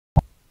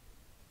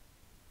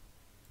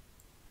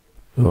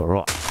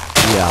Alright,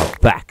 we are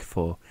back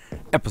for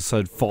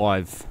episode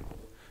 5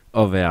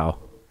 of our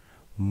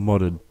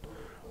modded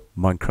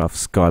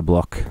Minecraft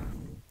Skyblock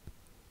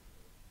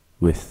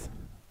with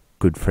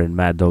good friend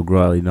Mad Dog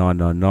Riley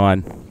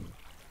 999.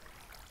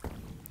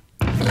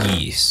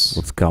 Yes.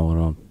 What's going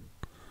on?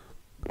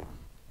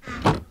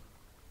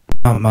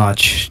 Not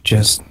much,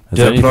 just Has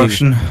dirt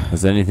production.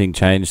 Has anything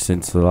changed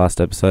since the last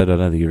episode? I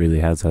don't think it really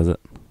has it?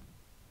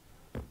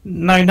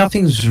 No,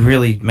 nothing's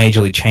really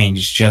majorly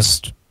changed,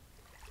 just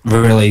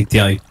really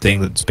the only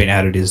thing that's been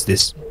added is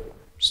this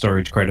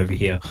storage crate over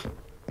here.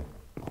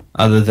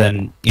 Other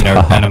than, you know,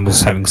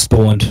 animals having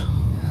spawned.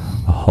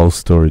 A whole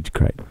storage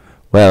crate.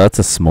 Wow, that's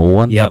a small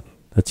one? Yep.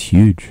 That's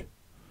huge.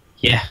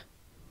 Yeah.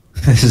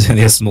 This is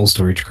only a small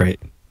storage crate.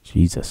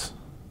 Jesus.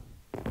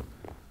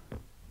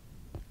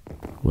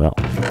 Well.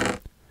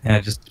 Yeah,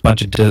 just a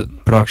bunch of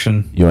dirt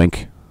production.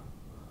 Yoink.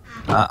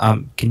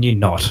 Can you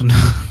not? Do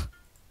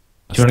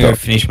you want to go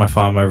finish my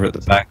farm over at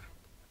the back?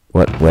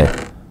 What?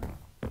 Where?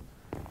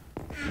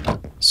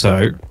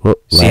 So, What?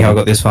 see how I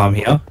got this farm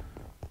here?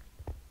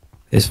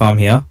 This farm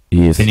here?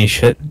 Yes.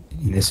 Finish it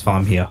in this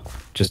farm here.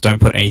 Just don't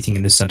put anything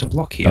in this center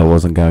block here. I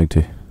wasn't going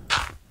to.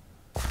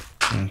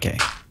 Okay.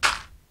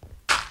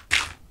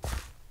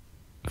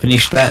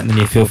 Finish that and then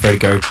you feel free to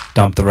go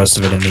dump the rest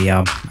of it in the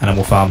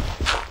animal farm.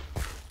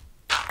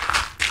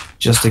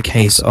 Just a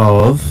case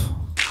of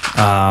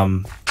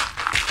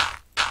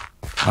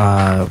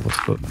what's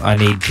it called? I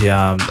need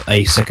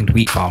a second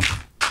wheat farm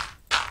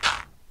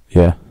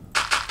Yeah.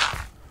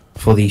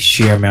 for the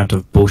sheer amount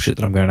of bullshit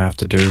that I'm going to have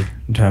to do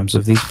in terms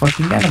of these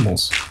fucking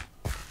animals.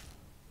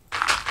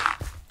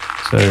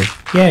 So,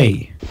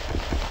 yay.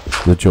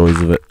 The joys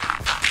of it.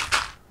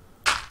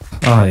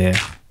 Oh yeah.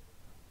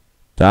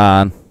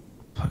 Done.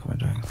 Fuck am I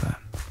doing with that?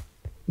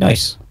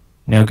 Nice.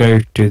 Now go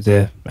do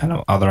the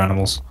other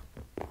animals.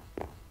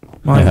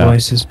 My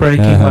voice is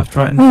breaking left,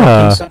 right, and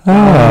fucking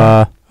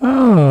center.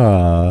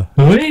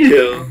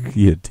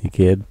 You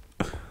dickhead.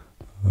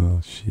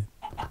 Oh shit.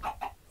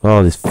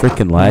 Oh, this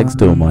freaking lag's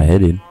doing my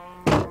head in.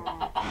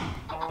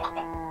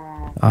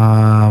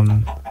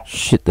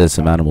 Shit, there's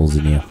some animals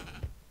in here.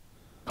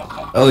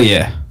 Oh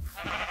yeah.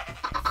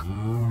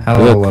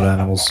 Hell of a lot of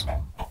animals.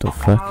 What the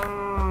fuck?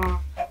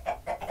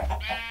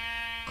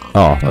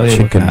 Oh, Oh, yeah,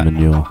 chicken look at that.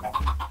 manure.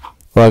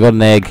 Well, I got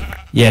an egg.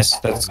 Yes,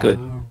 that's good.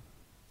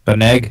 Got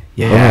an egg?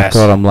 Oh my Yes.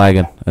 god, I'm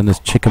lagging. And there's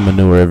chicken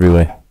manure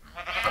everywhere.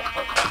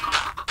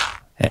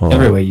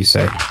 Everywhere you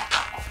say.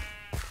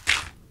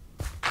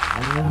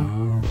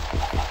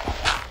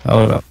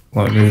 Hold up.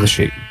 Let me move the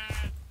sheep.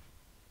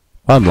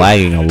 I'm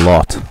lagging a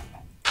lot.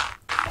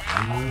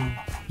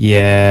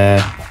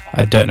 Yeah.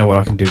 I don't know what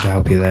I can do to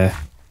help you there.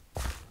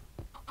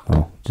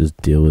 Oh, just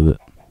deal with it.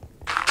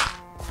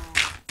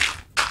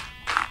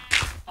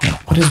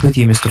 What is with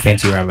you, Mr.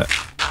 Fancy Rabbit?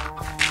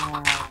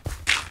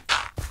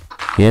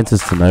 The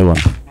answer's to no one.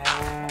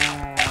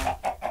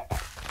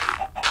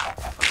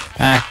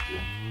 Ah,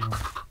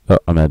 Oh,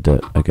 I'm out of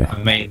dirt. Okay.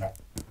 I mean,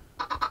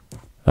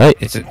 Hey,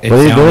 it's what are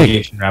you an doing?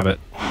 obligation rabbit.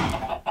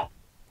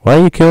 Why are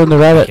you killing the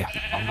rabbit?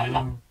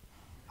 Yeah.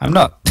 I'm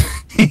not.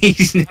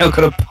 He's now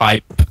got a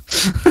pipe.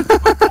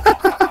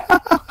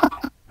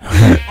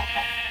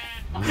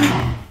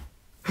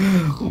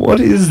 What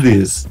is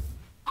this?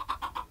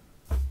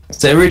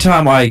 So every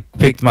time I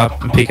pick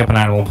up an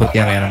animal and put the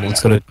other animal,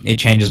 it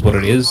changes what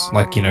it is,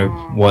 like, you know,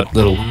 what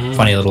little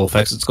funny little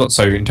effects it's got.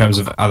 So in terms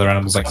of other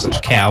animals, like such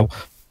a cow,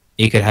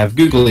 it could have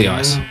googly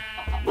eyes.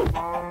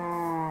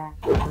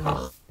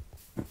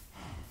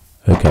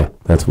 Okay,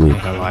 that's weird.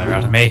 Make a liar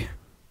out of me.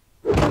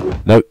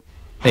 Nope.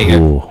 There you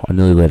go. Oh, I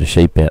nearly let a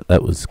sheep out.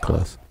 That was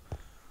close.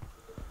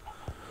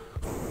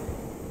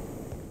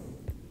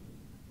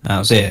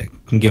 So yeah,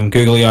 can give him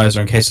googly eyes,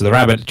 or in case of the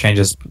rabbit, it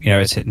changes, you know,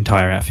 its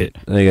entire outfit.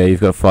 There you go. You've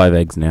got 5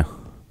 eggs now.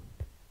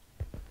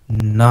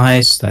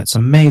 Nice, that's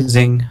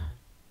amazing.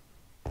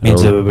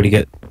 Means Oh. everybody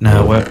get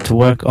to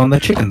work on the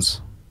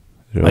chickens.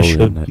 They're I all in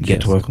should that get to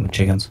chest. work on the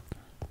chickens.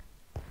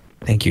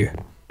 Thank you.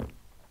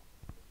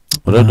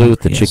 What do I do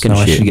with the Yes, chicken no,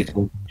 I should shit? get to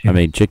work on I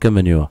mean, chicken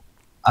manure.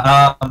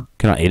 chickens.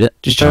 Can I eat it?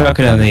 Just chuck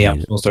it in the I can't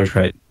eat small storage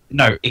crate.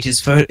 No, it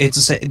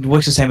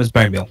works the same as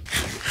bone meal.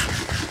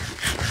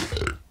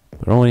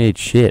 I don't want to eat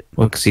shit.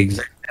 Works the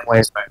exact same way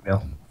as bone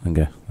meal.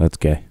 Okay, that's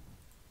gay.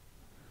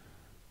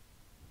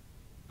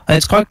 And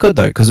it's quite good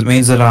though, because it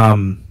means that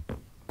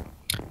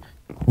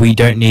we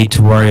don't need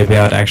to worry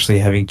about actually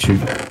having to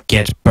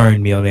get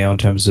bone meal now in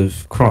terms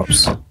of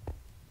crops,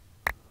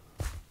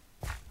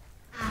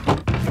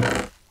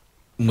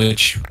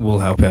 which will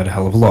help out a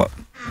hell of a lot.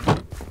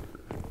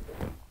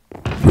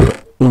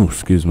 Oh,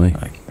 excuse me.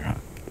 Like, right.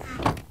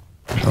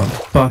 Fill up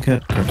the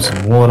bucket, grab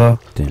some water.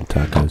 Damn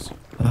tacos.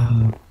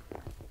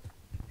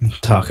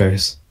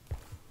 Tacos.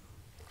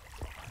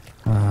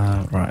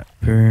 Right,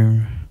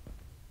 boom.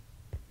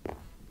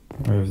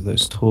 Over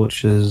those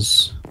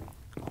torches.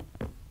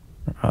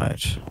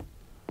 Right.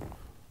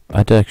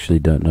 I actually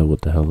don't know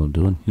what the hell I'm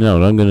doing. You know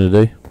what I'm going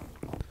to do?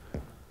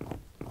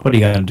 What are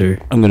you going to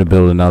do? I'm going to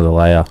build another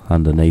layer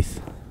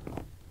underneath.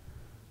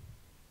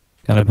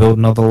 Gonna build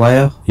another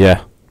layer?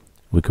 Yeah.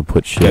 We could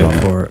put shit Go on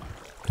it. for it.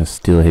 I'll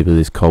steal a heap of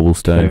this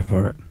cobblestone. Go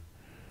for it.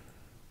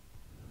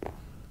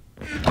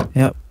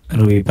 Yep,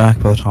 it'll be back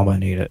by the time I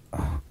need it.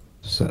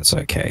 So that's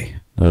okay.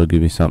 That'll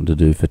give me something to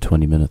do for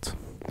 20 minutes.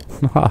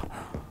 Ah.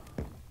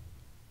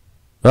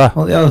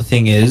 Well, the other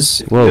thing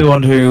is, Whoa. we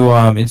want to,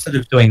 instead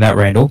of doing that,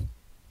 Randall,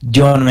 do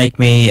you want to make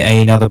me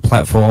another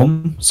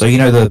platform? So you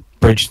know the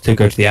bridge to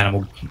go to the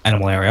animal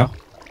area?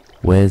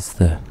 Where's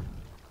the...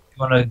 You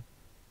want to...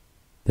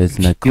 There's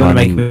no Do you want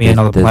to make climbing... me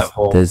another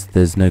platform?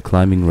 There's no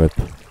climbing rope.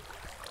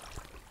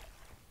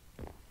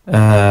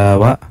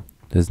 What?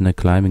 There's no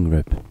climbing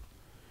rope.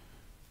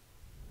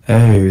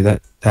 Oh,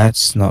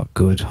 that's not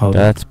good. Hold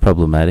on. That's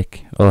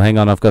problematic. Oh, hang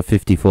on, I've got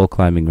 54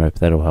 climbing rope.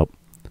 That'll help.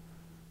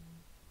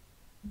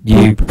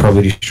 You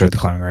probably destroyed the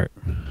climbing rope.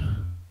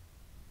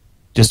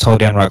 Just hold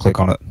down right click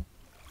on it,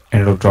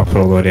 and it'll drop it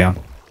all the way down.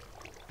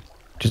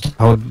 Just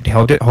hold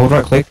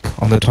right click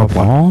on the top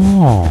one.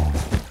 Oh,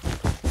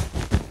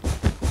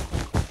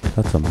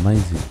 that's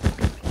amazing.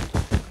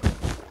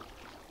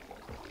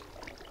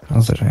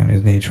 Also, I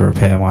need to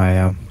repair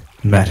my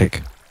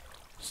matic.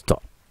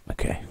 Stop.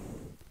 Okay.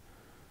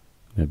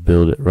 I'm gonna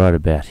build it right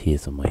about here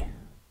somewhere.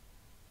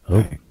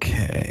 Oh,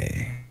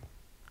 Okay.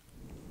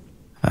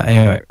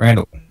 Anyway,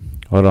 Randall,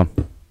 hold on.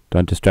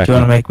 Don't distract do you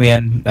want to me. make me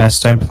a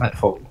stone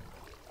platform?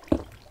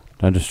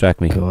 Don't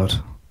distract me. God.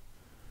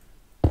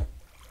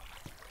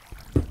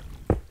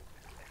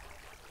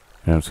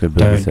 I'm just gonna build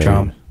Don't this area.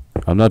 jump.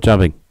 I'm not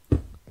jumping.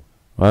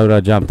 Why would I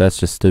jump? That's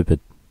just stupid.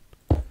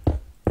 I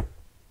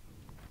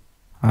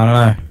don't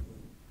know.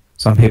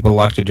 Some people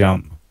like to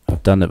jump.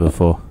 I've done it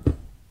before.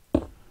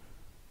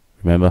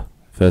 Remember?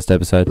 First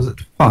episode? Was it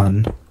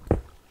fun?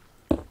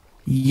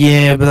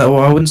 Yeah, but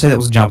I wouldn't say that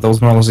was a jump. That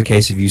was more or less a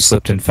case of you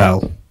slipped and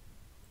fell.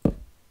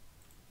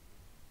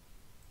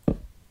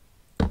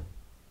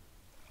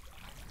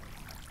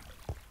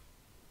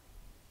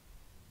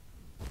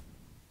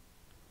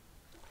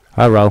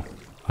 Hi, Roll.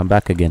 I'm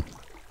back again.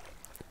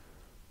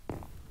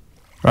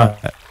 Right.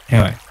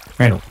 Anyway,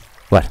 Randall.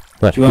 What?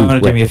 What? Do you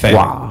want to do me a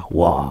favour?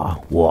 Wah.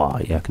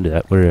 Yeah, I can do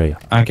that. Where are you?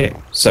 Okay,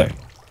 so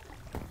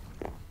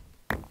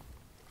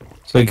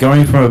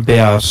going from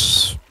about,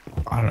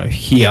 I don't know,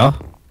 here,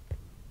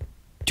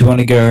 do you want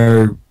to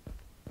go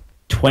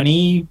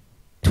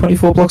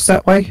 24 blocks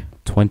that way?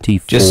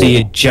 24. Just so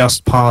you're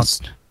just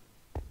past,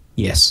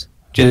 yes,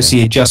 just so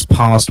you're just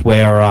past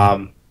where,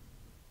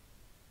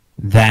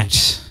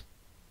 that,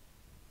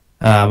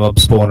 mob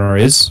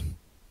spawner is.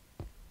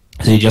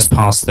 So you're just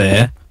past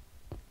there,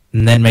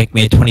 and then make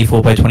me a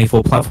 24 by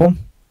 24 platform.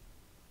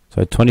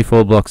 So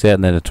 24 blocks out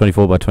and then a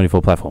 24 by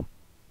 24 platform.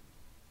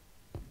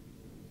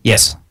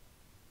 Yes.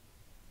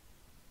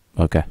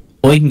 Okay.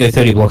 Or you can go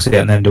 30 blocks out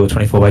and then do a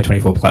 24 by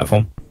 24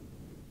 platform.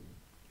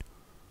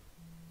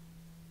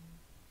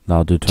 No,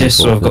 I'll do 24. Just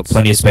so I've got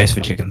plenty of space for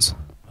chickens.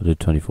 I'll do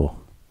 24.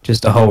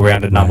 Just a whole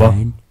rounded number.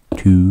 1,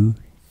 2,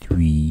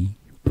 3,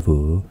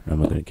 4. I'm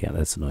not going to count.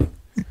 That's annoying.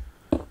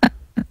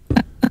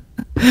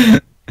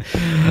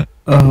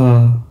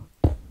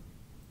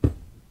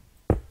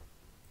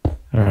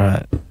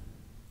 Alright.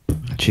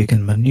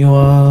 Chicken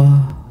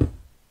manure.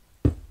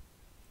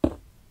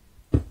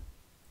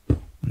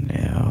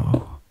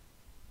 Now.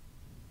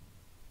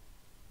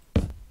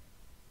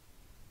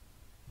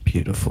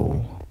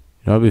 Beautiful.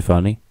 You know what'd be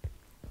funny?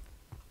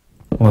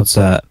 What's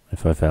that?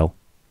 If I fell.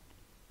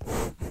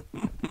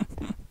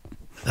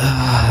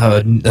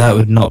 That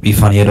would not be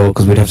funny at all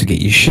because we'd have to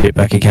get your shit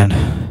back again.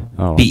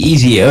 Oh. Be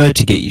easier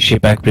to get your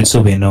shit back, but it'd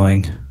still be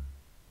annoying.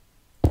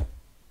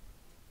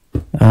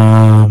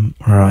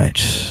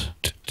 Right.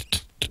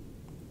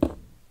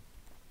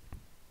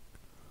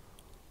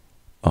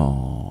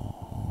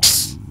 Oh.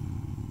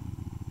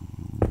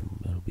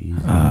 That'll be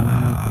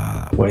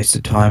easy.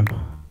 Wasted time.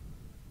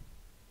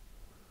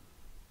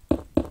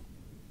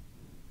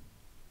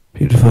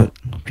 Beautiful.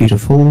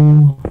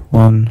 Beautiful.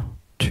 1,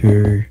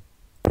 2,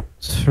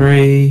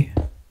 3.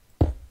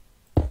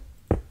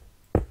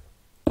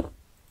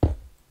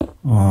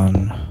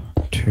 1,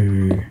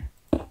 2,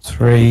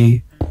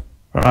 3.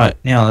 Right,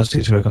 now let's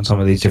get to work on some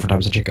of these different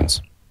types of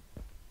chickens.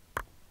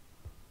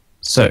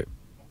 So,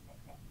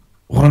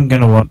 what I'm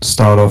going to want to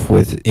start off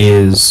with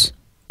is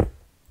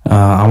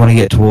I want to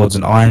get towards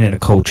an iron and a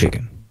coal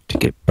chicken. To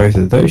get both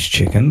of those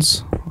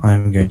chickens,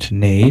 I'm going to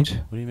need...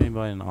 What do you mean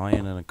by an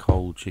iron and a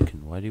coal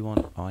chicken? Why do you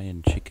want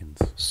iron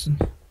chickens?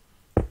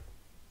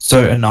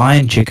 So an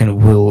iron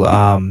chicken will,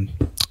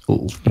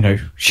 you know,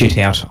 shit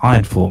out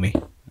iron for me.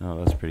 Oh,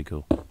 that's pretty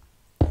cool.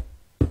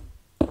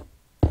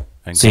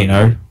 And So, you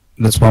know,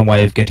 that's one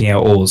way of getting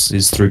our ores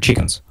is through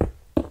chickens.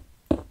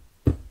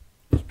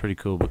 it's pretty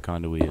cool, but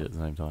kind of weird at the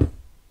same time.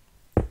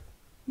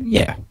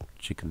 Yeah.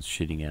 Chickens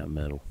shitting out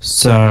metal.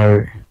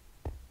 So...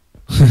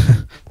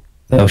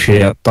 they'll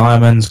shit out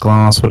diamonds,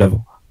 glass,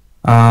 whatever.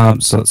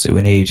 So let's see,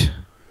 we need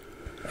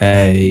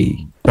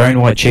a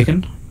bone white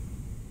chicken.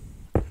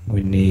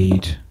 We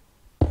need...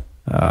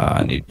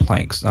 I need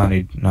planks. I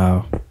need...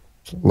 no...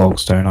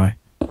 logs, don't I?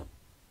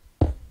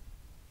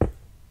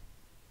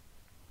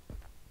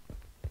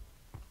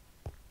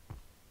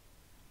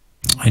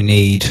 I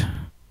need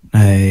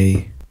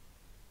a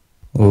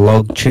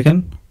log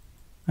chicken,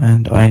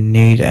 and I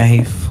need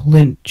a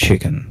flint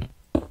chicken.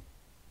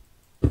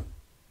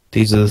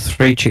 These are the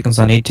 3 chickens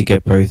I need to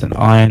get both an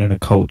iron and a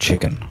coal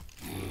chicken.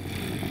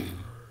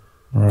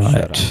 Right.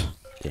 Shut up.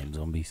 Damn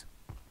zombies.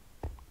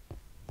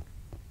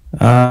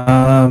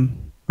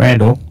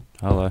 Randall.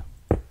 Hello.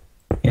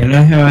 You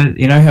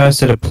know how I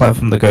said a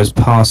platform that goes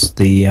past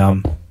the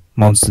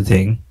monster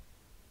thing?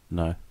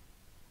 No.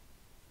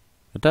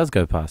 It does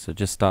go past. It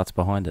just starts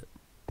behind it.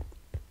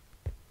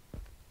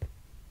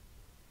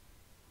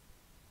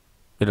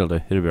 It'll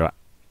do. It'll be right.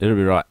 It'll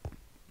be right.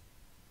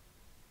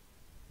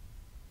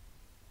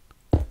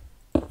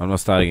 I'm not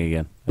starting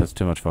again. That's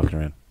too much fucking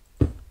around.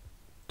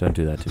 Don't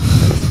do that to me.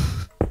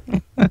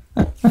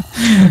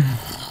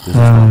 This is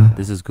fine.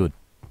 This is good.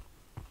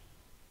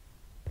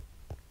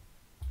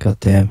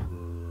 Goddamn.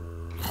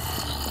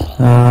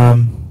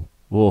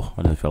 Whoa,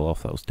 I nearly fell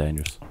off. That was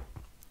dangerous.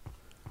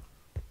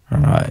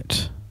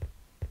 Alright.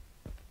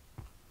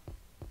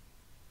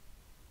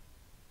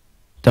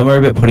 Don't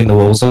worry about putting the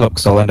walls up,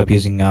 because I'll end up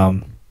using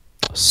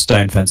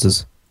stone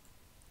fences.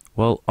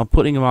 Well, I'm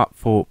putting them up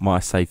for my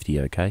safety,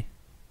 okay?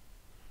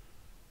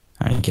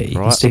 Okay, you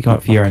Right, can stick them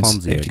up for your I'm own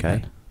clumsy, safety.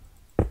 okay?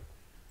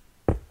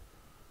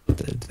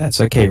 That's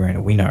okay,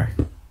 Randall, we know.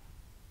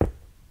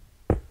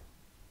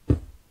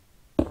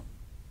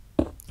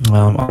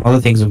 Other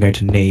things I'm going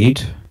to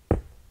need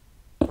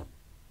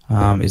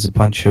is a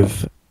bunch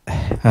of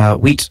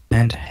wheat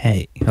and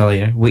hay. Oh,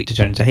 yeah, wheat to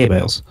turn into hay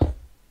bales.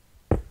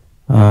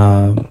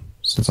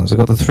 So I've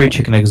got the 3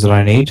 chicken eggs that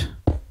I need.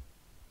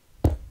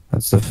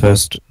 That's the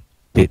first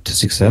bit to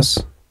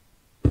success.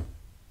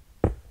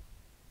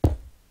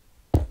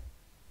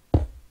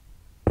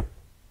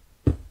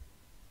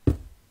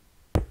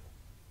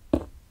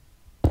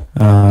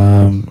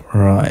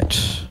 Right.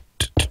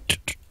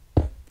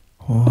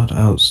 What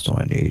else do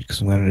I need?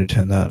 Because I'm going to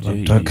turn that.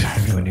 I don't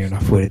have anywhere near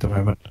enough wood at the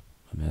moment.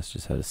 My mouse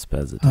just had a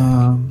spaz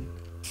attack.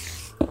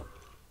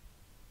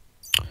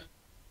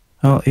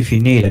 Well, if you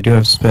need, I do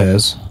have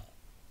spares.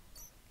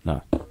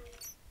 No.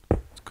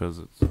 It's because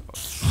it's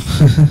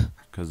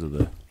because of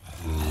the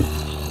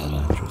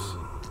mattress.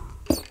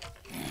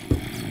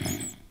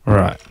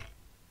 Right.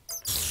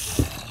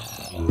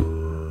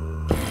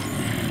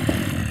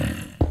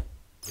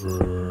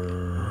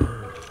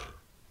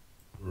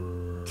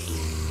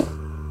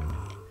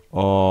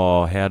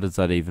 Oh, how does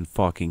that even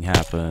fucking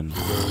happen?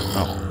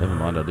 Oh, never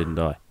mind, I didn't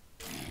die.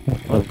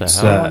 What the What's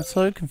hell? that? I'm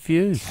so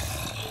confused.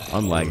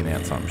 I'm lagging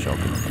out something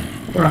shocking.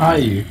 Where are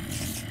you?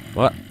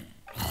 What?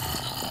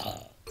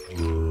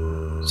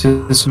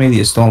 So this means that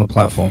you're still on the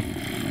platform.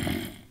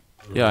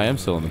 Yeah, I am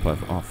still on the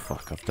platform. Oh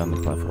fuck, I've done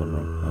the platform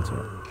wrong. That's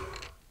alright.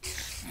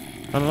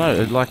 I don't know,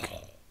 it like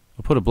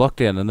I put a block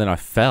down and then I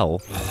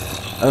fell.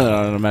 And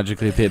then I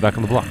magically appeared back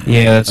on the block.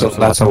 Yeah, that's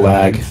a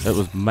lag. It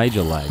was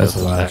major lag. That's a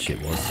what lag. that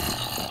shit was.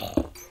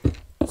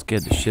 It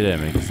scared the shit out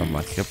of me because I'm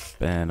like, yep,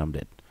 and I'm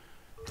dead.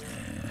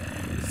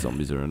 These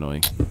zombies are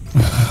annoying.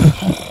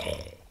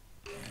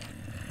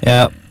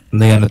 Yeah,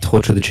 and they're gonna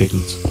torture the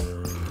chickens.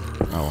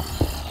 Oh well.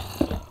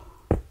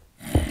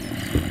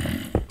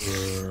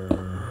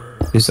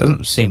 This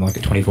doesn't seem like a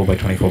 24 by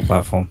 24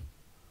 platform.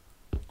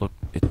 Look,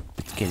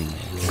 it's getting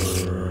there.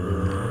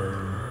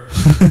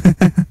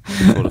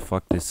 Sort of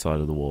fucked this side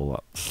of the wall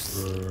up.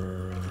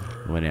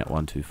 Went out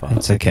one too far.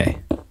 It's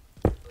okay.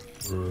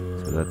 So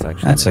that's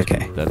actually That's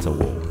okay. That's a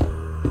wall.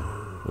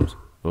 Oops.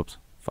 Oops.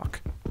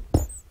 Fuck.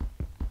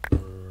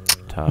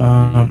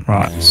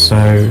 Right,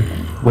 so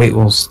wheat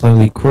will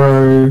slowly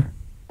grow.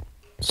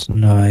 It's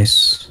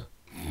nice.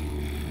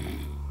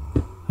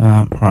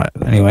 Right,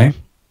 anyway.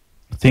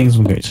 The things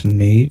we're going to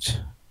need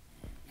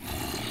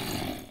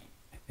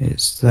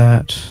is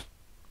that,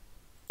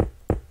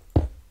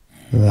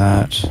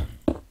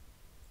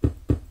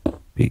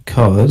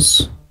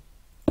 because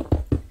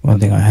one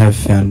thing I have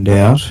found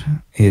out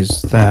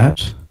is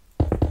that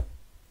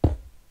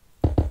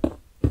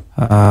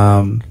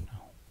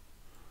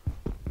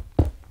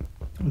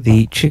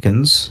the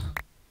chickens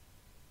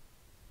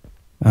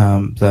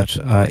that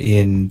are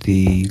in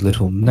the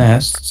little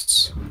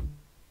nests.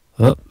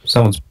 Oh,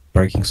 someone's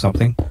breaking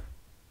something.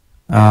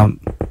 Well,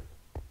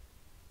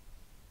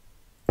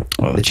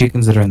 the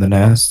chickens that are in the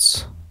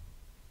nests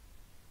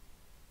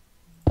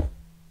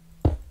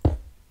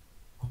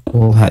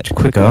will hatch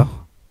quicker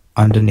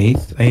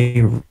underneath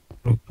a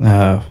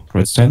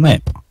redstone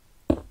lamp.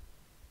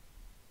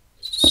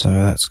 So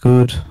that's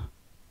good.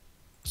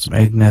 Some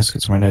egg nests,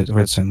 get some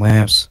redstone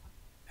lamps.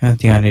 And the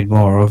thing I need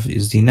more of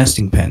is the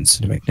nesting pens.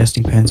 To make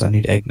nesting pens, I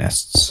need egg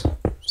nests.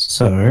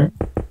 So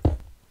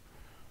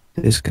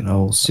this can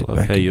all sit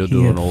back Okay, in you're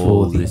here doing for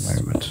all the this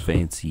moment.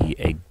 fancy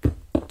egg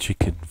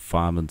chicken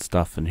farm and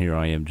stuff, and here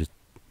I am just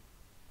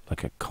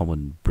like a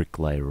common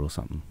bricklayer or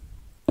something.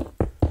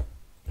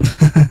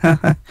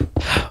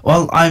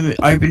 Well, I'm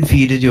open for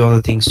you to do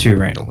other things too,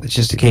 Randall. It's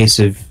just a case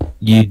of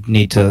you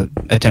need to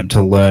attempt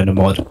to learn a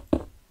mod.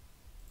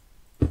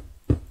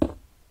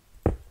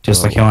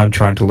 Just like how I'm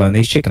trying to learn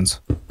these chickens.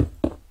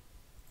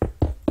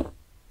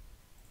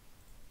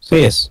 So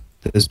yes,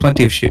 there's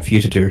plenty of shit for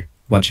you to do,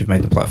 once you've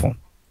made the platform.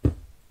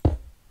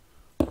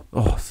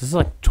 Oh, this is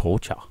like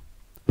torture.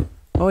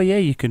 Oh yeah,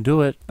 you can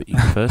do it, but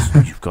first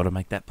you've got to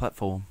make that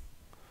platform.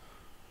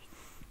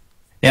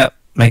 Yep,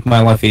 make my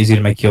life easy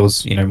to make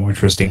yours, more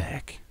interesting.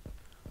 Heck.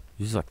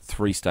 Use like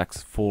 3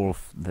 stacks, like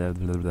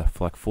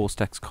 4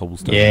 stacks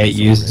cobblestone. Yeah, it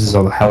uses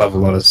a hell of a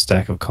lot of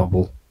stack of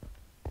cobble.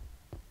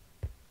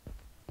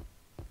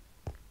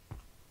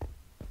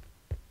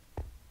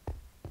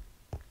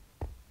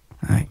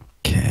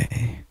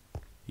 Okay.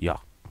 Yeah.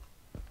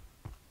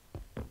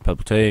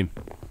 Purple team.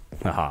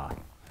 Haha.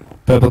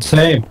 Purple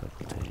team.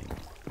 Purple team.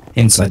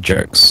 Inside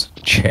jokes.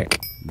 Check.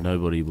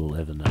 Nobody will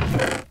ever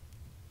know.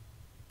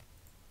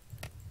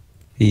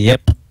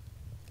 Yep.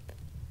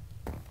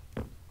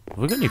 Have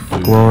we got any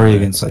food? Glory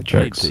of inside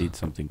I need jokes. to eat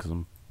something because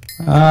I'm...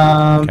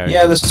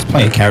 Yeah, there's just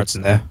plenty of carrots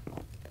in there.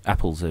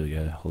 Apples, there we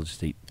go. I'll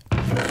just eat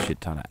a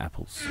shit ton of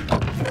apples.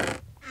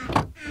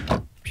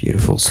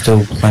 Beautiful.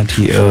 Still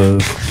plenty of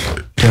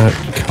dirt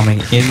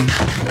coming in.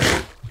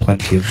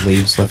 Plenty of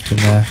leaves left in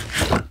there.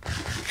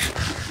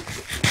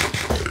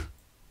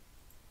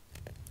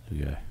 There we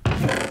go.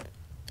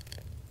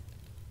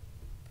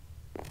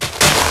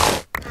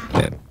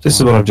 Yeah, this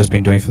is what I've just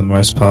been doing for the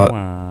most part.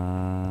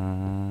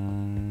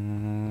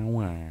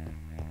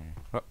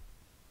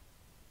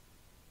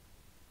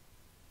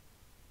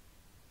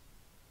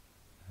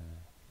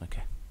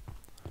 Okay.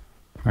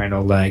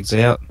 Rhino lags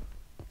out.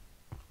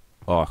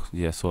 Oh,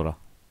 yeah, sorta.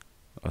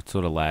 I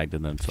sort of lagged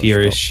and then sort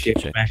Furious of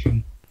shift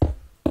mashing.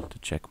 to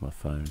check my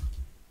phone.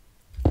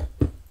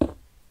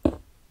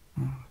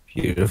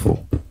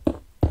 Beautiful. I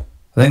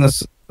think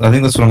that's what I'm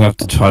going to have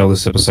to title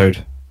this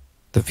episode.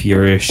 The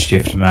Furious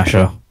Shift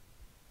Masher.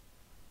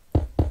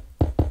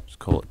 Just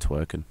call it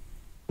twerking.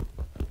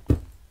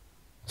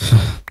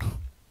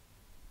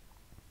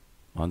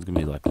 Mine's gonna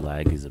be like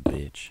lag is a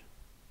bitch.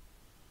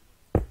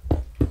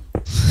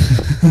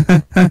 I'm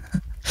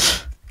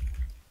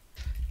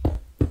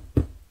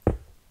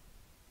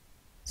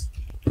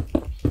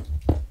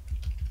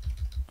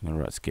gonna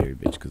write scary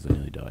bitch because I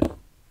nearly died.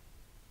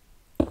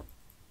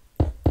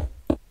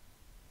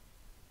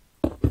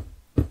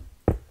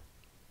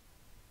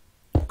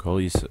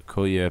 Call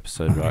your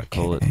episode right.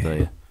 Call it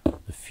the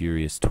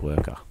Furious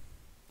Twerker.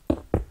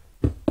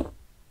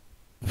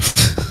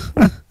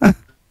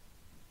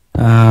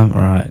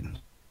 Right.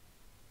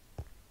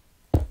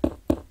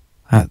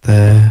 That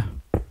there.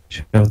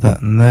 Shove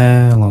that in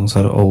there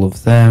alongside all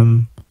of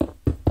them.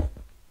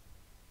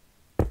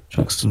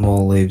 Chuck some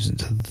more leaves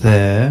into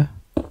there.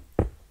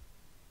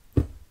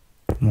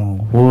 More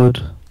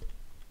wood.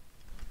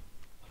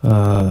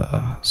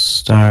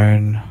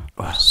 Stone.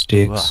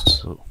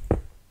 Sticks. Oh.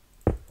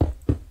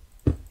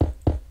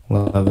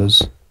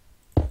 Levers.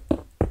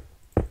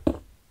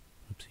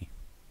 Oopsie.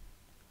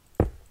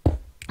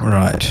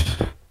 Right.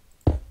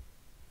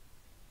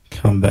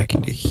 Come back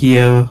into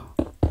here.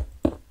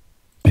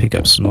 Pick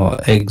up some more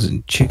eggs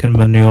and chicken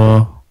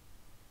manure.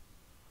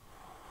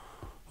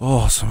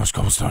 Oh, so much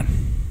cobblestone.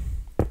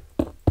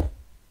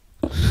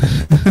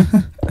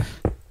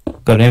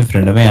 Got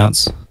infinite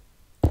amounts.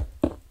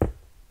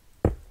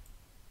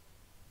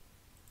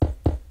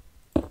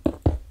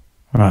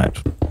 Right.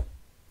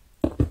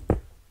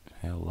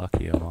 How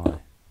lucky am I?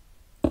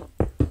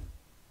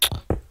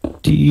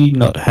 Do you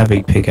not have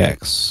a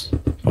pickaxe?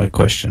 My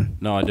question.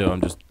 No, I do. I'm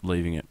just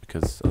leaving it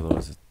because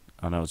otherwise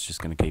I know it's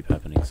just going to keep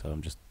happening. So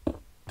I'm just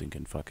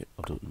thinking, fuck it.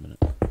 I'll do it in a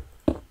minute.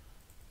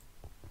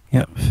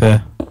 Yep,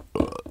 fair.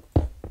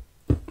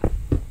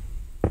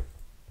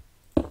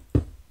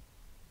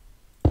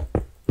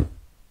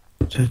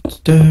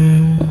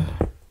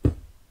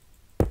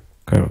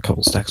 Grab a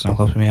couple stacks and I'll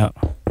help me out.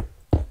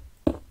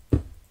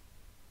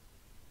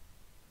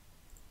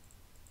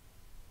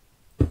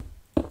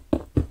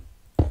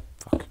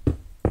 Fuck.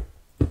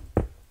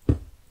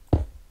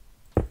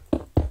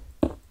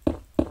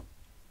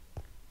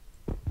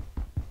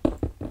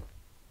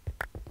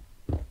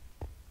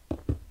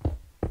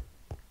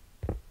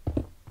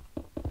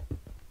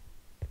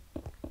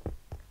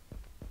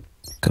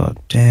 God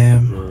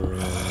damn.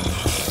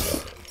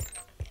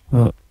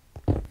 Oh.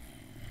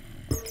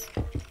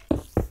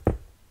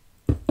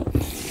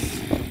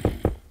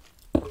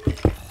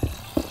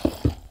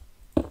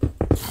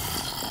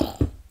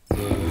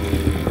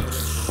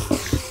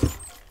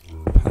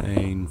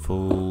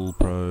 Painful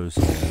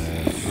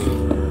process.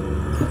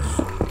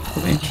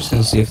 It'll be interesting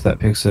to see if that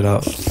picks it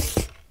up.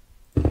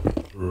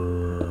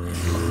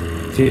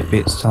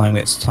 Fitbit's telling me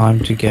it's time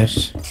to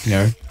get,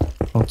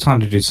 well, time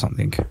to do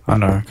something. I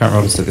know, I can't remember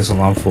what to set this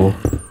alarm for.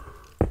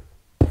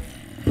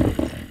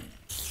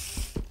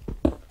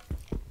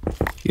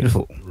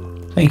 Beautiful.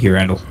 Thank you,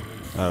 Randall.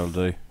 That'll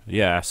do.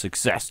 Yeah,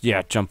 success.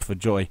 Yeah, jump for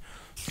joy.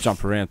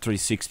 Jump around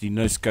 360,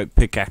 no scope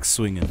pickaxe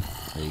swinging.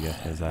 There you go.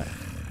 How's that?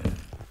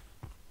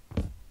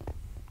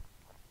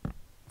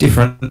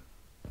 Different.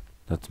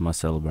 That's my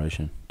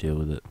celebration. Deal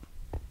with it.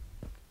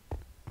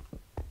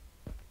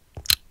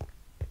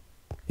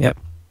 Yep.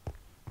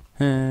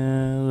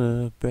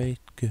 Celebrate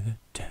good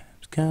times.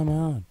 Come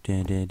on.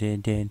 Dun, dun,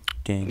 dun, dun,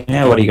 dun,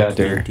 Now what do you gotta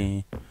dun,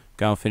 do? dun.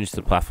 Go and finish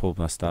the platform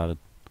I started.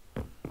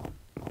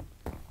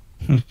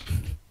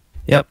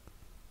 Yep.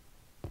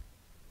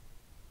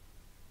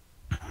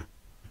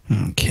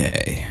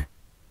 Okay.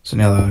 So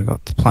now that I've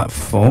got the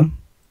platform,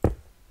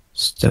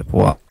 step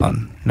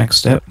 1. Next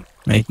step,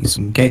 making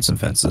some gates and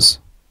fences.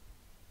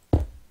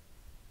 Oh,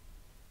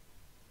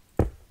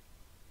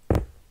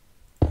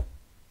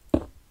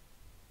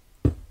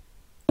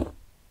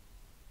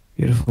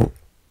 Beautiful.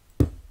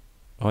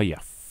 you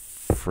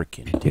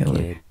freaking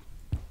Really?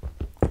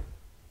 dickhead.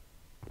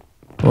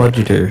 What'd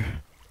you do?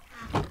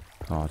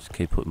 Oh, I just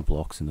keep putting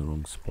blocks in the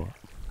wrong spot.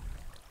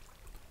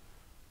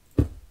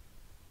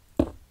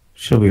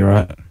 She'll be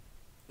right.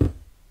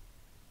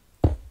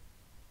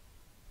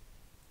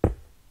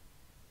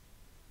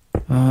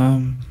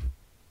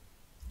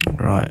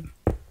 Right.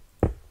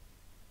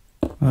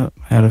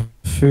 Out of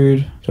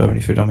food. Do I have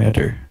any food on me? I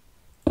do.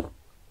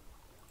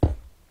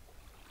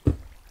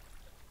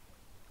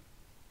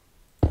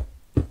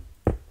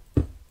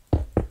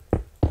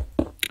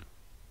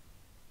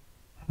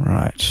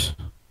 Right.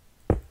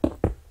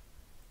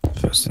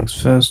 First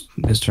things first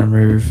is to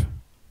remove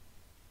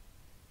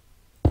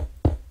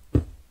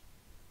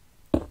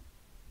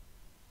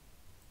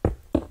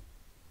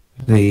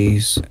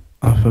these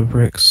upper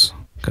bricks.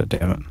 God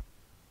damn it.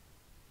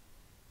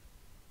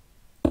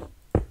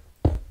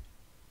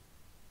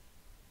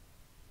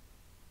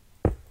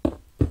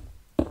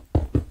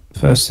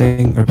 First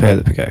thing, repair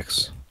the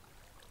pickaxe.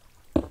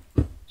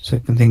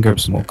 Second thing, grab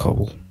some more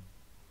cobble.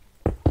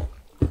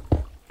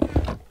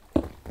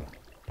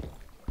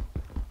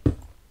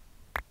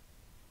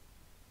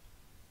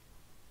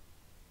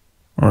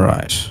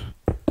 Alright.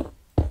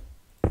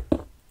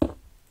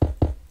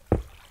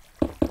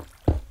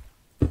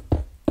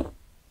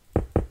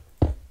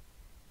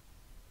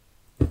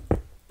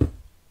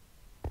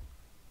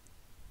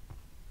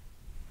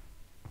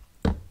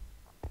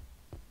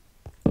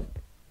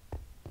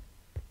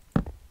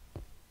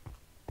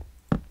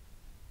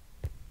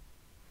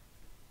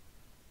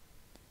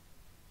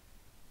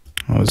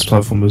 Well, this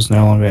platform was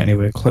no longer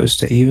anywhere close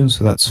to even,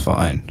 so that's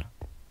fine.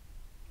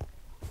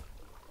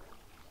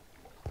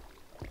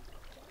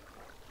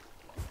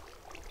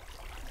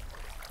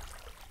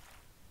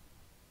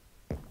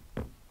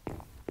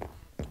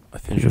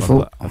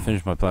 Beautiful. I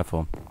finished my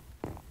platform.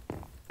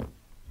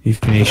 You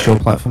finished your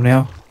platform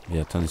now?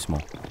 Yeah, it's only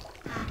small.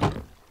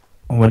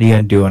 What are you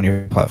going to do on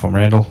your platform,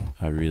 Randall?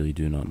 I really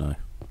do not know.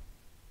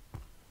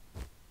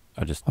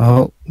 I just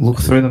Look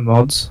through the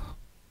mods.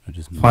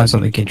 Find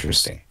something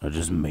interesting. I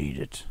just made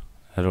it.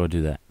 How do I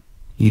do that?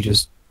 You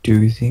just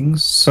do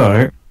things.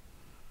 So,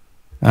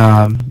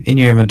 in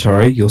your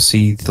inventory, you'll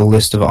see the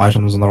list of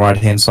items on the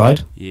right-hand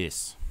side.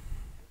 Yes.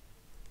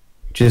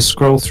 Just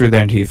scroll through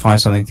there until you find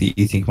something that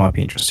you think might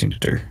be interesting to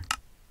do.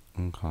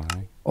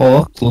 Okay.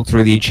 Or look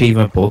through the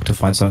achievement book to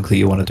find something that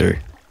you want to do.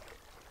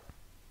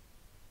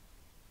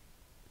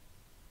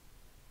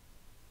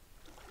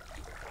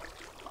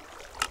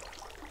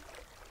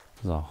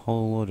 There's a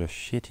whole lot of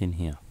shit in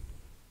here.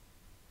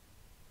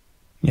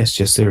 Yes,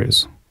 there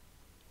is.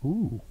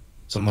 Ooh.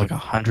 Something like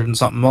 100 and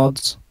something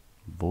mods.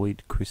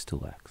 Void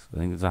Crystal Axe. I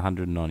think it's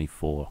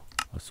 194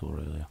 I saw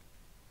earlier.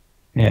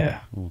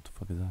 Yeah. Oh, what the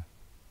fuck is that?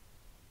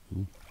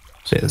 Ooh.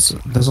 So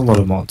there's a lot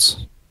of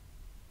mods.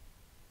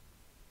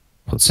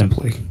 Put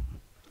simply.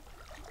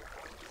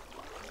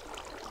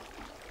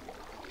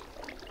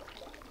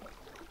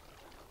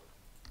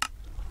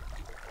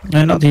 And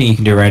another thing you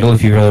can do, Randall,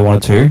 if you really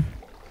wanted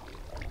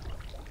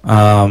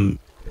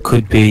to,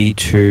 could be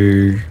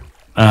to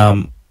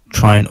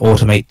try and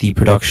automate the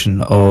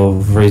production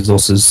of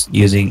resources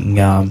using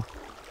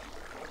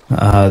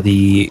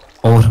the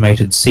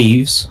automated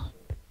sieves.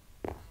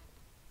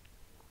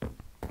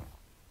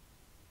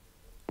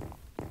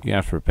 You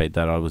have to repeat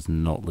that. I was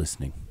not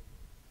listening.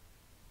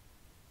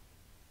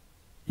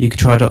 You could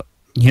try to...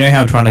 You know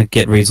how I'm trying to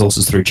get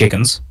resources through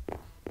chickens?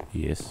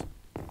 Yes.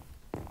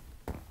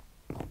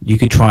 You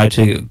could try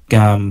to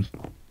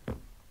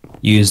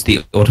use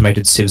the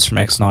automated sieves from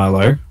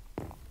Xnilo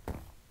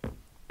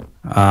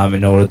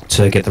in order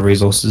to get the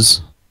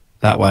resources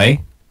that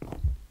way.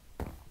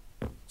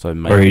 So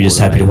make or are you just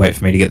happy to wait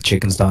for me to get the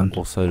chickens done?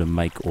 Also to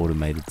make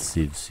automated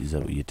sieves. Is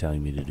that what you're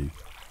telling me to do?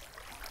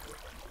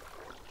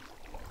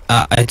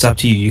 It's up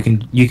to you.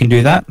 You can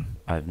do that.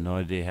 I have no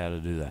idea how to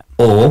do that.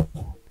 Or...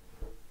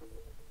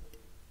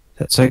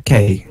 That's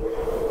okay.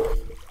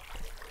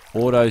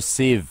 Auto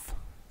sieve.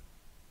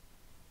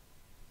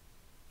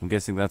 I'm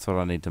guessing that's what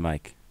I need to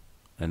make.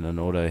 And an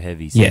auto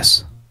heavy sieve.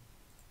 Yes.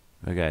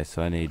 Okay,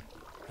 so I need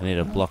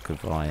a block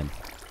of iron.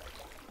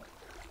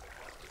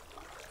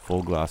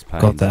 4 glass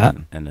panes. Got that.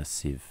 And a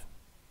sieve.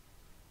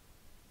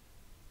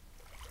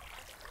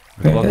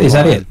 Is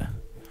that it?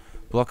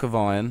 Block of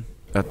iron.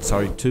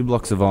 Sorry, 2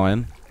 blocks of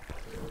iron.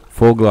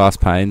 4 glass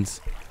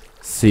panes.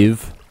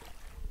 Sieve.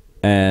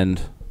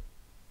 And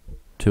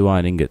 2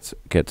 iron ingots.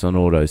 Gets an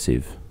auto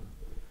sieve.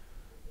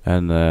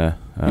 And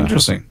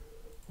Interesting.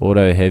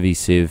 Auto heavy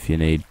sieve, you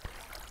need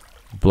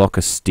block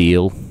of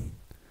steel.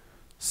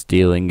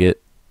 Steel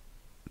ingot.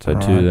 So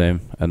Right. 2 of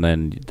them. And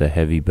then the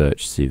heavy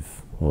birch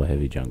sieve. Or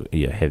heavy jungle.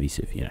 Yeah, heavy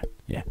sieve, you know.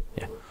 Yeah.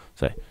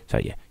 So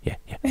yeah. Yeah,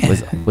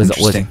 Where's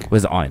interesting.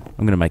 the iron?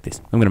 I'm gonna make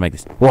this.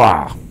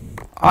 Wow.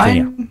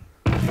 Iron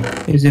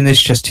is in this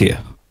chest here.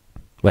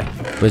 Wait,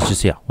 where's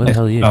just here? Where the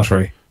hell are you?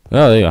 Smeltery.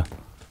 Oh, there you are.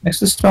 Next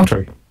to the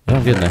smeltery. Yeah,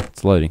 I'm getting there.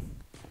 It's loading.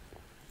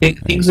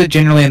 Things are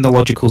generally in the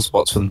logical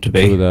spots for them to Two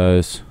of be.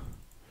 those.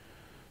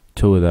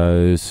 Two of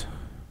those.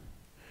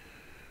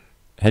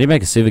 How do you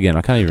make a sieve again?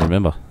 I can't even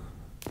remember.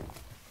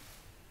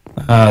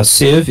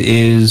 Sieve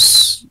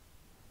is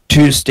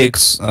 2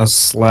 sticks, a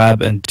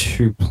slab, and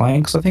 2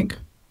 planks, I think.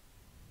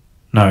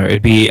 No,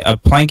 it'd be a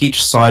plank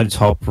each side,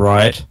 top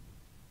right,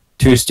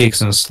 2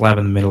 sticks and a slab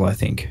in the middle, I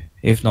think.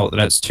 If not,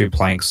 then it's 2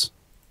 planks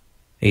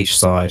each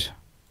side.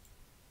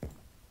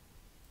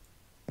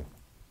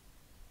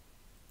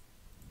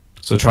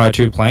 So try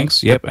 2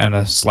 planks, yep, and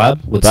a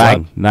slab with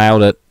Bang! slab.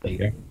 Nailed it. There you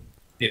go.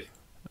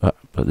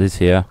 Put this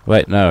here.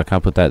 Wait, no, I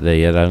can't put that there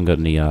yet. I haven't got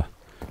any,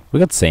 We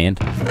got sand.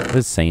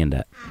 Where's sand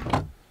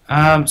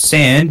at?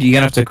 Sand, you're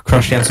gonna have to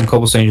crush down some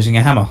cobblestone using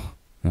a hammer.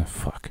 Oh,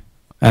 fuck.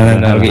 And then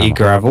don't that'll have a get you hammer.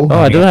 gravel. Oh,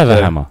 I and do you have a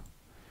to- hammer.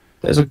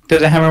 There's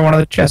a hammer in one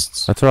of the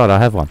chests. That's right, I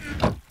have one.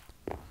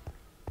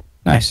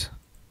 Nice.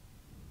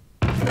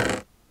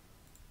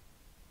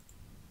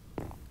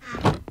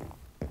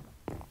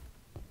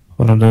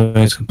 What I'm doing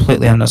is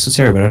completely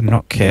unnecessary, but I do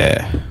not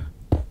care.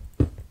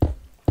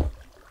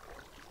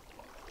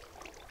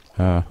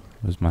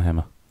 Where's my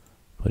hammer?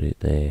 Put it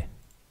there.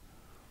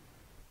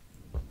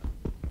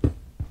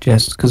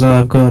 Just because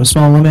I've got a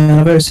small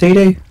amount of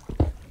OCD.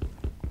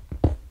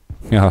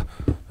 Yeah,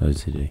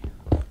 OCD.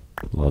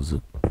 Loves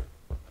it.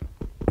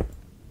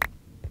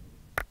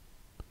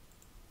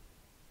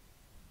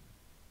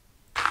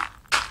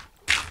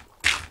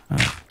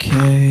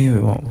 Okay, we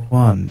want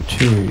 1,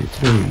 2,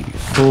 3,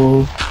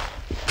 4.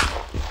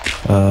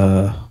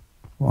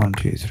 1,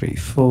 2, 3,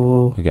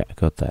 4. Okay,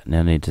 got that. Now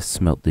I need to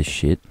smelt this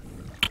shit.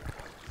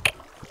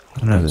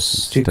 No, There's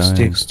some stick, stone.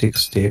 stick, stick,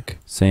 stick.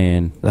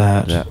 Sand.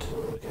 That. Okay.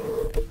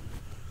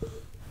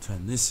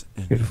 Turn this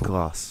into Beautiful.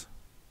 glass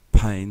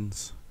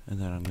panes, and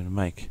then I'm going to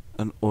make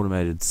an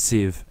automated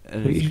sieve.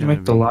 And But it's you can gonna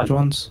make the be- large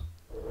ones.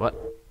 What?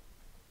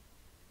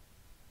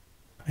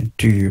 I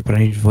do, but I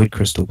need void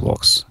crystal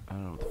blocks. I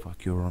don't know what the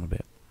fuck you're on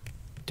about.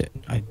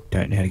 I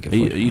don't know how to get Are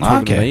you, void. are you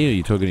talking to Okay. me or are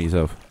you talking to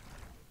yourself?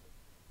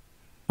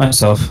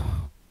 Myself.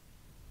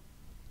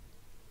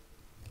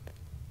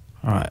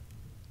 Alright.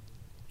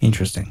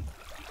 Interesting.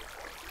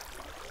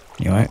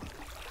 Anyway.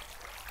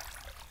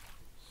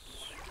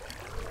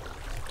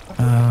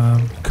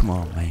 Come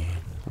on, man.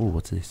 Oh,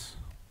 what's this?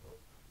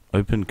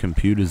 Open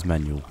Computers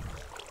Manual.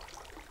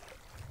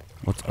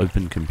 What's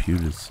Open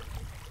Computers?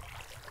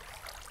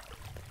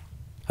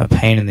 A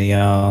pain in the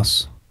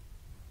ass.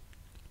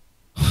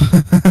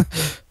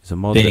 It's a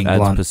mod Being that adds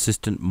blunt.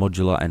 persistent,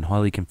 modular, and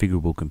highly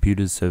configurable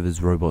computers,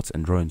 servers, robots,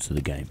 and drones to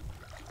the game.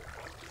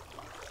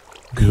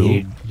 Cool.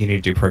 You need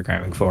to do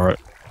programming for it.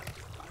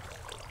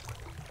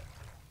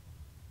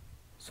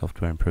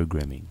 Software and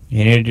programming.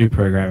 You need to do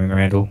programming,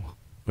 Randall.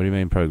 What do you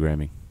mean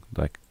programming?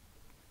 Like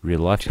real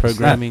life Just that.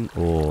 programming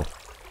or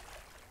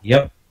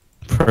Yep.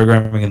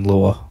 Programming and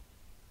lore.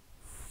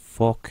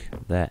 fuck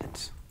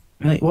that?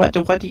 Really, why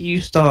do you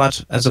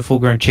start as a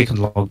full-grown chicken,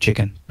 log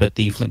chicken, but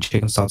the flint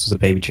chicken starts as a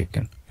baby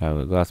chicken? Oh,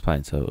 the glass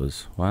pane. So it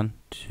was 1,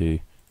 2,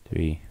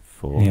 3,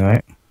 4.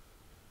 Anyway.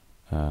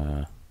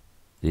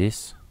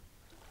 This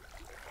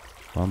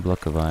 1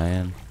 block of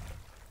iron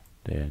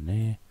down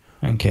there.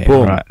 Okay,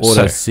 Boom. right. Auto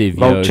So, sieve,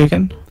 log yo.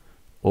 chicken?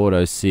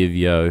 Auto sieve,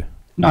 yo.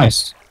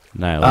 Nice.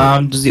 Nailed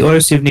it. Does the auto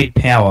sieve need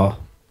power?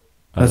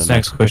 I That's don't the know.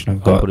 next question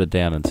I've I'll got. put it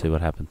down and see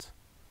what happens.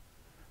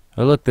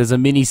 Oh look, there's a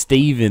mini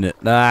Steve in it.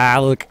 Ah,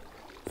 look.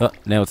 Oh,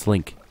 now it's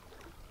Link.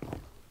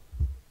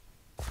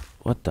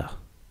 What the?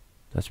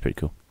 That's pretty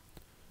cool.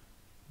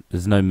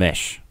 There's no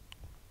mesh.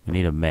 We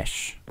need a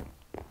mesh.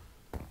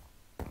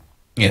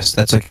 Yes,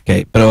 that's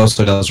okay, but it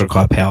also does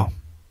require power.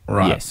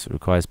 Right. Yes, it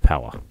requires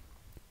power.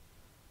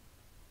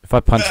 If I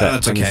punch that,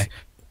 That's thing is- okay.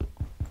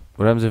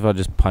 What happens if I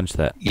just punch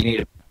that? You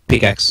need a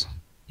pickaxe.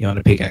 You want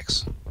a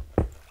pickaxe.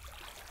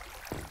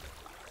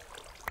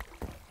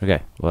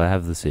 Okay, well I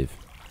have the sieve.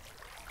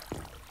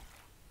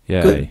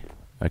 Yay, Good.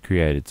 I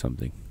created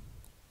something.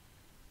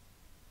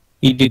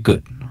 You did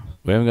good.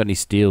 We haven't got any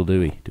steel, do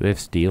we? Do we have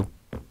steel?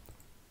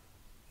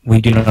 We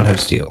do not have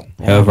steel.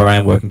 However, I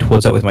am working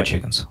towards that with my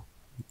chickens.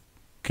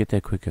 Get there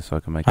quicker so I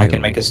can make I the can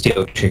other make a one.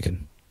 steel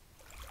chicken.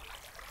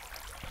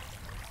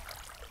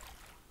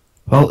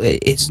 Well,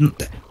 it's...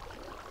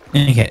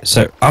 Okay,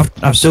 so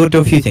I've still got to do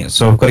a few things.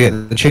 So I've got to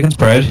get the chickens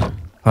bred,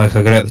 I've got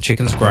to get the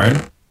chickens grown,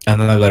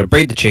 and then I've got to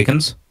breed the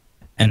chickens,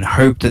 and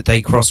hope that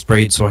they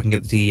crossbreed so I can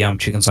get the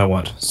chickens I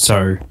want.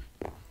 So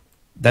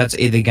that's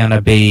either going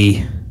to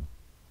be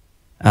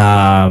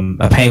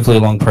a painfully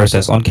long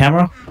process on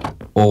camera,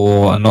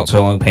 or a not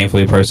so long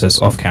painfully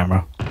process off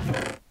camera.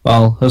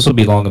 Well, this will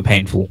be long and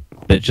painful,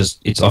 but just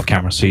it's off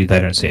camera so they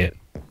don't see it.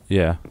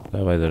 Yeah,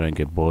 that way they don't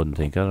get bored and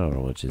think, I don't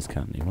know what this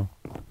cunt anymore.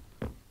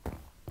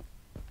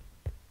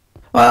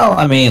 Well,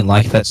 I mean,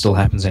 like, that still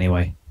happens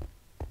anyway.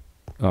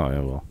 Oh yeah,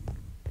 well,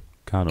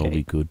 can't all Okay.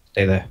 be good.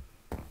 Stay there.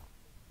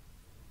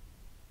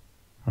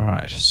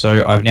 Alright,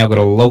 so I've now got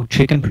a log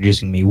chicken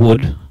producing me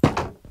wood.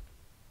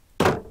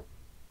 The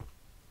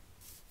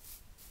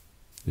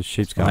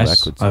sheep's going Nice.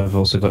 backwards. I've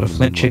also got a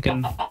flint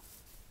chicken.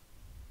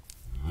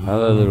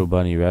 Hello, little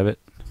bunny rabbit.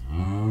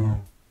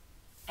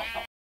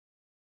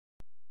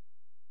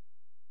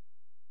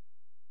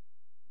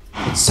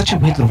 It's such a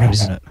weird little rabbit,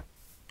 isn't it?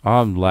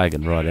 I'm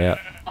lagging right out.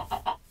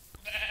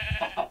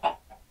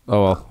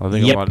 Oh well, I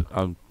think Yep.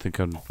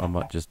 I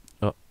might just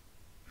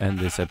end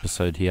this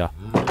episode here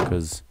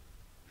because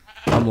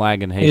I'm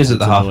lagging heaps. It is at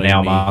the It's half an annoying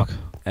hour me, mark.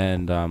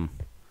 and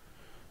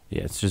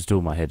yeah, it's just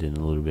doing my head in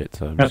a little bit.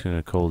 So I'm just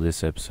gonna call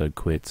this episode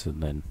quits,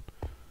 and then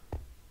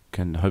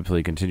can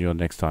hopefully continue on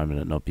next time and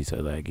it not be so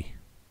laggy.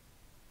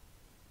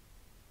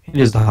 It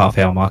is the half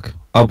hour mark.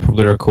 I'll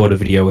probably record a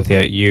video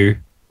without you.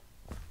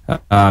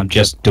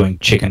 Just doing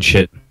chicken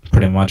shit,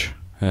 pretty much.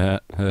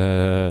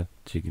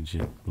 Chicken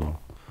shit.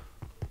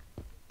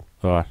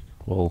 Alright,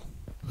 well,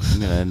 I'm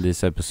going to end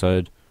this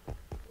episode.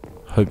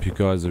 Hope you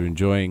guys are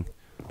enjoying.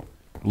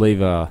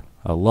 Leave a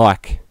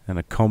like and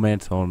a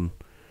comment on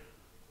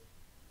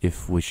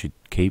if we should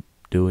keep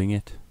doing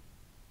it.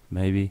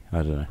 Maybe? I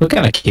don't know. We're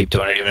gonna keep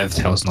doing it even if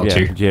they tell us not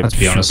to. Yeah, Let's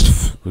be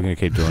honest. We're going to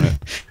keep doing it.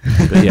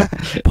 But yeah,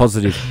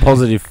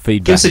 positive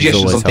feedback Give is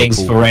suggestions always on things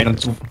helpful. for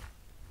random.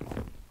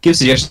 Give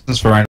suggestions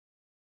for random.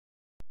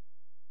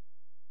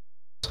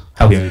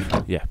 Help you.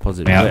 Yeah,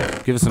 positive. Yeah.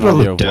 Yeah, give us an Look at all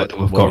idea the of dirt what, that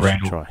we've what got, we should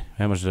Randall. try.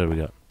 How much dirt have we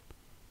got?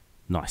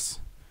 Nice.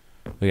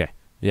 Okay.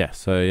 Yeah,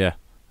 so yeah.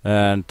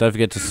 And don't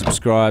forget to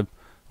subscribe.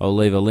 I'll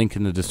leave a link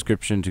in the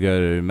description to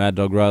go to Mad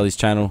Dog Riley's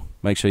channel.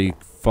 Make sure you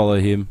follow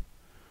him.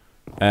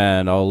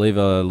 And I'll leave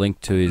a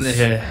link to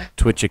his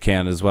Twitch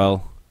account as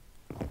well,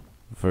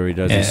 where he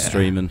does his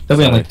streaming.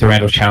 There'll be a link to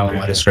Randall's channel in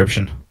my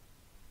description.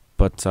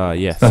 But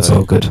yeah, That's so,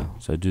 all good.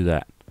 So do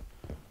that.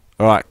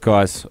 Alright,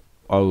 guys.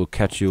 I will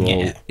catch you all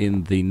Yeah.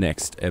 in the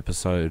next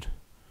episode.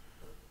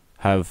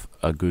 Have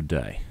a good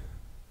day.